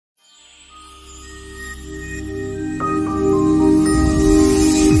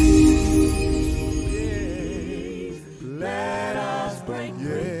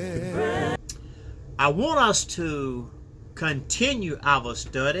I want us to continue our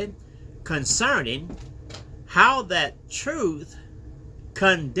study concerning how that truth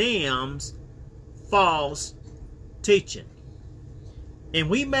condemns false teaching.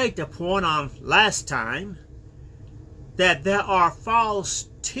 And we made the point on last time that there are false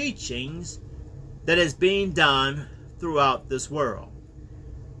teachings that is being done throughout this world.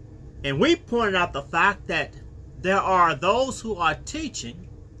 And we pointed out the fact that there are those who are teaching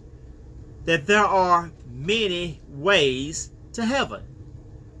that there are many ways to heaven.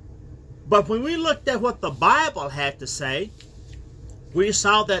 But when we looked at what the Bible had to say, we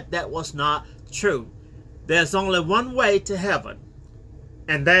saw that that was not true. There's only one way to heaven,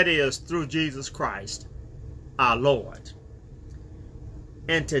 and that is through Jesus Christ, our Lord.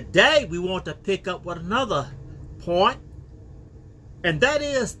 And today we want to pick up with another point, and that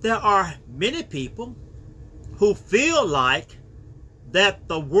is there are many people who feel like that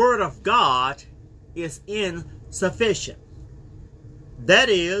the Word of God is insufficient. That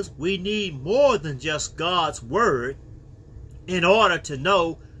is, we need more than just God's Word in order to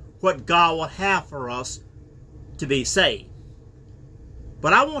know what God will have for us to be saved.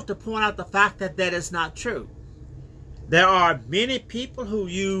 But I want to point out the fact that that is not true. There are many people who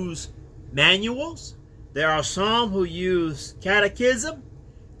use manuals. There are some who use catechism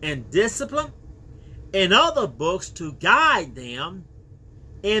and discipline and other books to guide them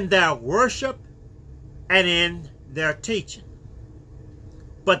in their worship and in their teaching.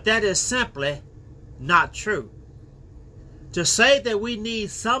 But that is simply not true. To say that we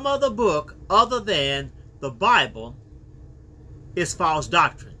need some other book other than the Bible is false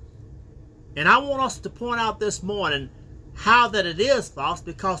doctrine. And I want us to point out this morning how that it is false,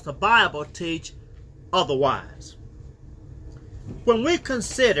 because the Bible teaches otherwise. When we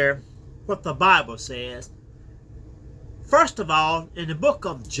consider what the Bible says, first of all, in the book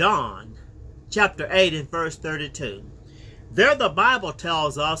of John, chapter 8 and verse 32, there the Bible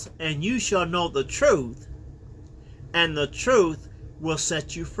tells us, and you shall know the truth, and the truth will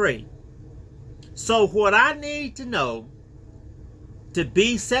set you free. So what I need to know to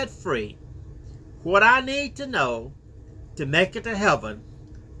be set free, what I need to know to make it to heaven,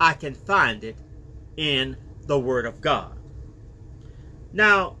 I can find it in the Word of God.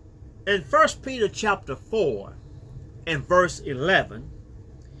 Now, in 1 Peter chapter 4 and verse 11,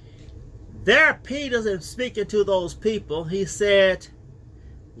 there Peter is speaking to those people. He said,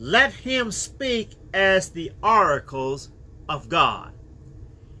 let him speak as the oracles of God.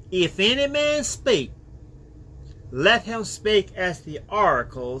 If any man speak, let him speak as the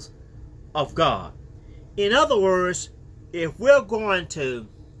oracles of God. In other words, if we're going to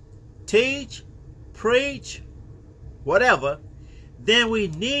teach, preach, whatever, then we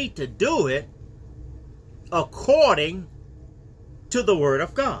need to do it according to the Word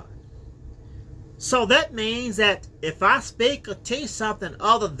of God. So that means that if I speak or teach something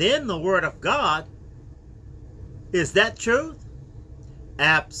other than the Word of God, is that truth?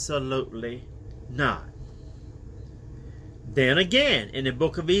 Absolutely not. Then again, in the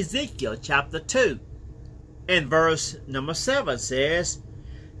book of Ezekiel, chapter 2, and verse number 7 says,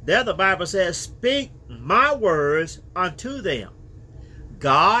 there the Bible says, speak my words unto them.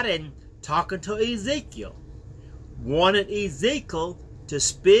 God, in talking to Ezekiel, wanted Ezekiel to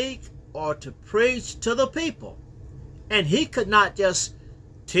speak or to preach to the people. And he could not just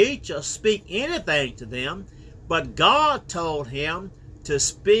teach or speak anything to them, but God told him to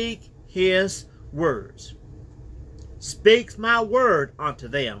speak his words. Speaks my word unto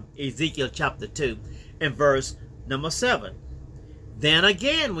them, Ezekiel chapter 2 and verse number 7. Then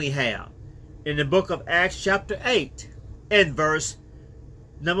again we have in the book of Acts chapter 8 and verse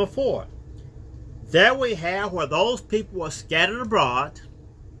number 4. There we have where those people were scattered abroad.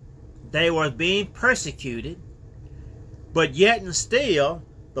 They were being persecuted. But yet and still,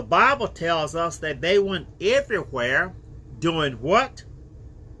 the Bible tells us that they went everywhere doing what?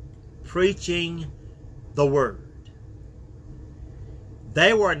 Preaching the word.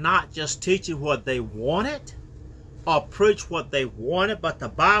 They were not just teaching what they wanted or preach what they wanted, but the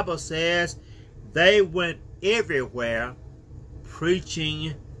Bible says they went everywhere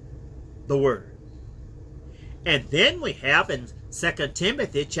preaching the word. And then we have in 2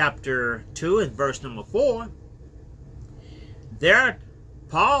 Timothy chapter 2 and verse number 4, there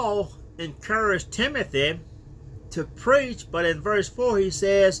Paul encouraged Timothy to preach, but in verse 4 he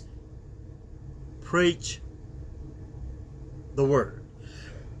says, preach the word.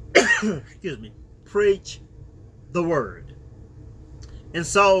 Excuse me. Preach the word. And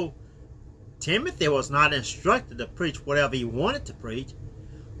so Timothy was not instructed to preach whatever he wanted to preach.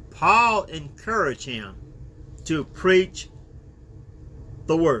 Paul encouraged him to preach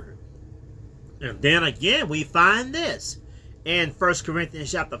the word. And then again, we find this. In 1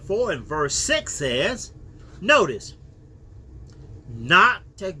 Corinthians chapter 4 and verse 6 says, notice, not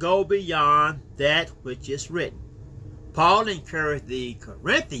to go beyond that which is written. Paul encouraged the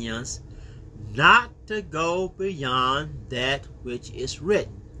Corinthians not to go beyond that which is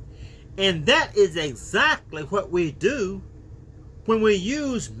written. And that is exactly what we do when we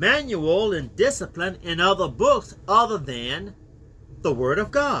use manual and discipline in other books other than the Word of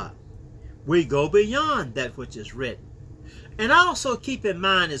God. We go beyond that which is written. And also keep in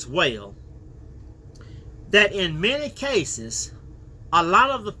mind as well that in many cases, a lot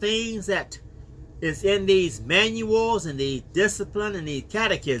of the things that is in these manuals and these discipline and these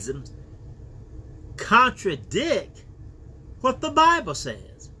catechisms contradict what the Bible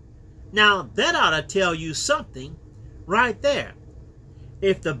says. Now, that ought to tell you something right there.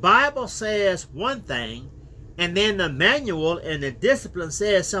 If the Bible says one thing and then the manual and the discipline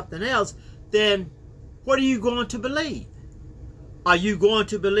says something else, then what are you going to believe? Are you going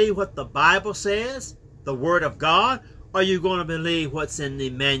to believe what the Bible says, the Word of God, or are you going to believe what's in the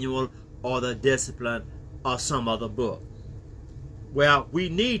manual or the discipline or some other book? Well, we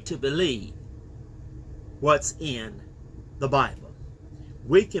need to believe what's in the Bible.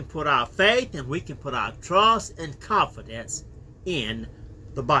 We can put our faith and we can put our trust and confidence in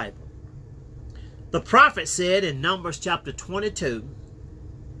the Bible. The prophet said in Numbers chapter 22,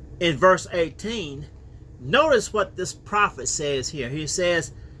 in verse 18, notice what this prophet says here. He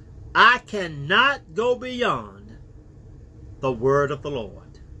says, I cannot go beyond the word of the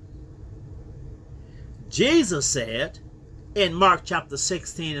Lord. Jesus said in Mark chapter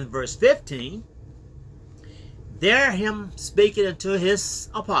 16 and verse 15, there him speaking unto his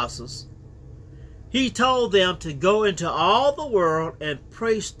apostles, he told them to go into all the world and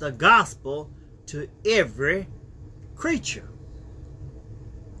preach the gospel to every creature.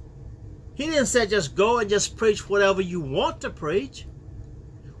 He didn't say just go and just preach whatever you want to preach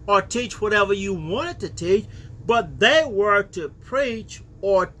or teach whatever you wanted to teach, but they were to preach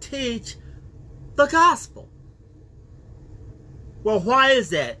or teach the gospel. Well, why is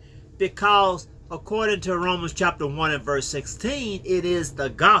that? Because according to Romans chapter 1 and verse 16, it is the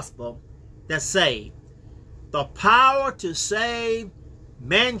gospel that saves. The power to save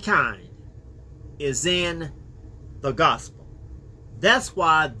mankind is in the gospel. That's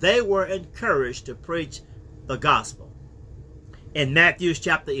why they were encouraged to preach the gospel. In Matthew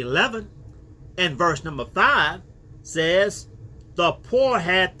chapter 11 and verse number 5 says, the poor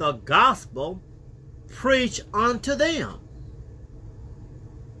had the gospel preached unto them.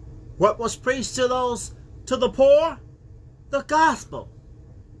 What was preached to the poor? The gospel.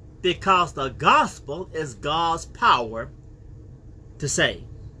 Because the gospel is God's power to save.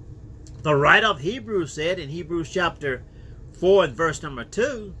 The writer of Hebrews said in Hebrews chapter 4 and verse number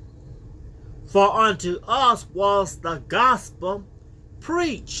 2, for unto us was the gospel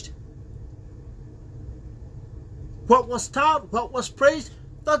preached. What was taught? What was preached?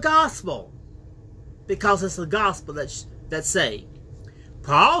 The gospel. Because it's the gospel that saved.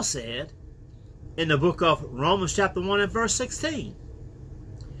 Paul said in the book of Romans chapter 1 and verse 16,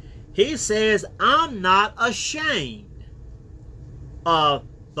 he says, I'm not ashamed of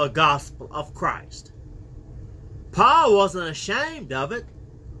the gospel of Christ. Paul wasn't ashamed of it.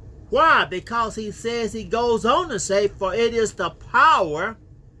 Why? Because he says, he goes on to say, for it is the power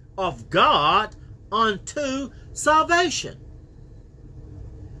of God unto salvation.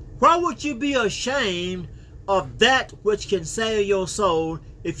 Why would you be ashamed of that which can save your soul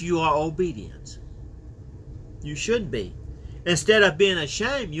if you are obedient? You shouldn't be. Instead of being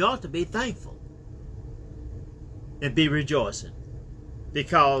ashamed, you ought to be thankful and be rejoicing,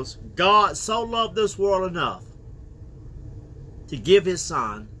 because God so loved this world enough to give his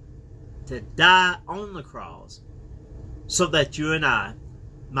son to die on the cross so that you and I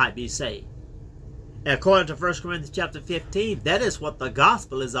might be saved. And according to 1 Corinthians chapter 15, that is what the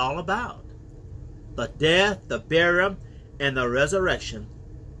gospel is all about. The death, the burial, and the resurrection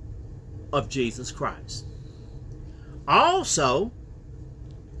of Jesus Christ. Also,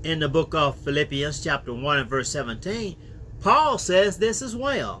 in the book of Philippians chapter 1 and verse 17, Paul says this as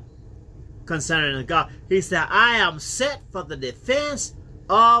well concerning the God. He said, I am set for the defense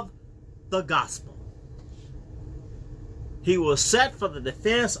of the gospel. He was set for the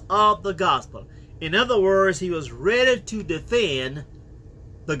defense of the gospel. In other words, he was ready to defend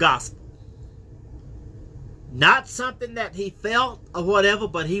the gospel. Not something that he felt or whatever,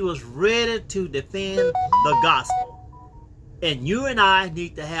 but he was ready to defend the gospel. And you and I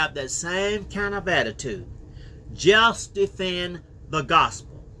need to have that same kind of attitude. Just defend the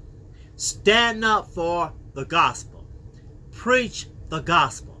gospel. Stand up for the gospel. Preach the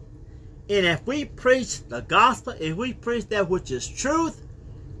gospel. And if we preach the gospel, if we preach that which is truth,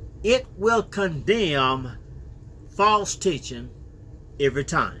 it will condemn false teaching every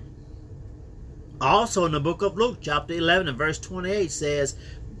time. Also in the book of Luke, chapter 11 and verse 28 says,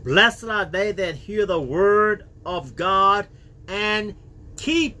 "Blessed are they that hear the word of God and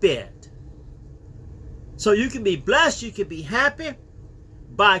keep it." So you can be blessed, you can be happy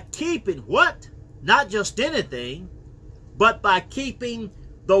by keeping what? Not just anything, but by keeping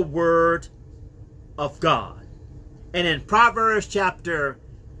the word of God. And in Proverbs chapter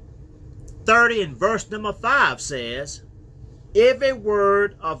 30 and verse number 5 says, "Every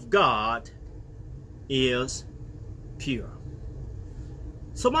word of God is pure."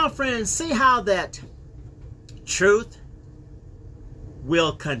 So my friends, see how that truth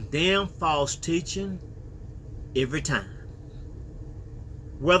will condemn false teaching every time.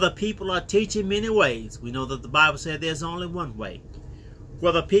 Whether people are teaching many ways, we know that the Bible said there's only one way.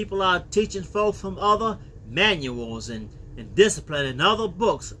 Whether people are teaching folks from other manuals and discipline and other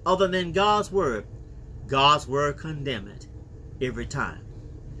books other than God's word condemn it every time.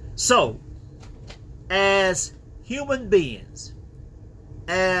 So, as human beings,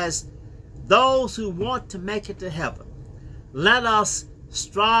 as those who want to make it to heaven, let us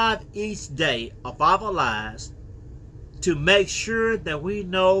strive each day of our lives to make sure that we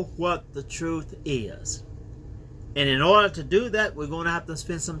know what the truth is. And in order to do that, we're going to have to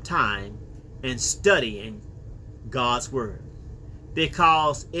spend some time in studying God's word,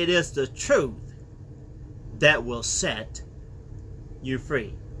 because it is the truth that will set you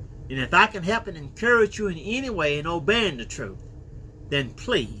free. And if I can help and encourage you in any way in obeying the truth, then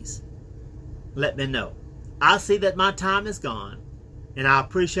please let me know. I see that my time is gone, and I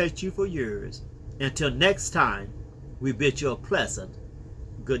appreciate you for yours. Until next time, we bid you a pleasant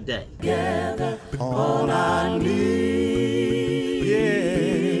good day. Together, all I need.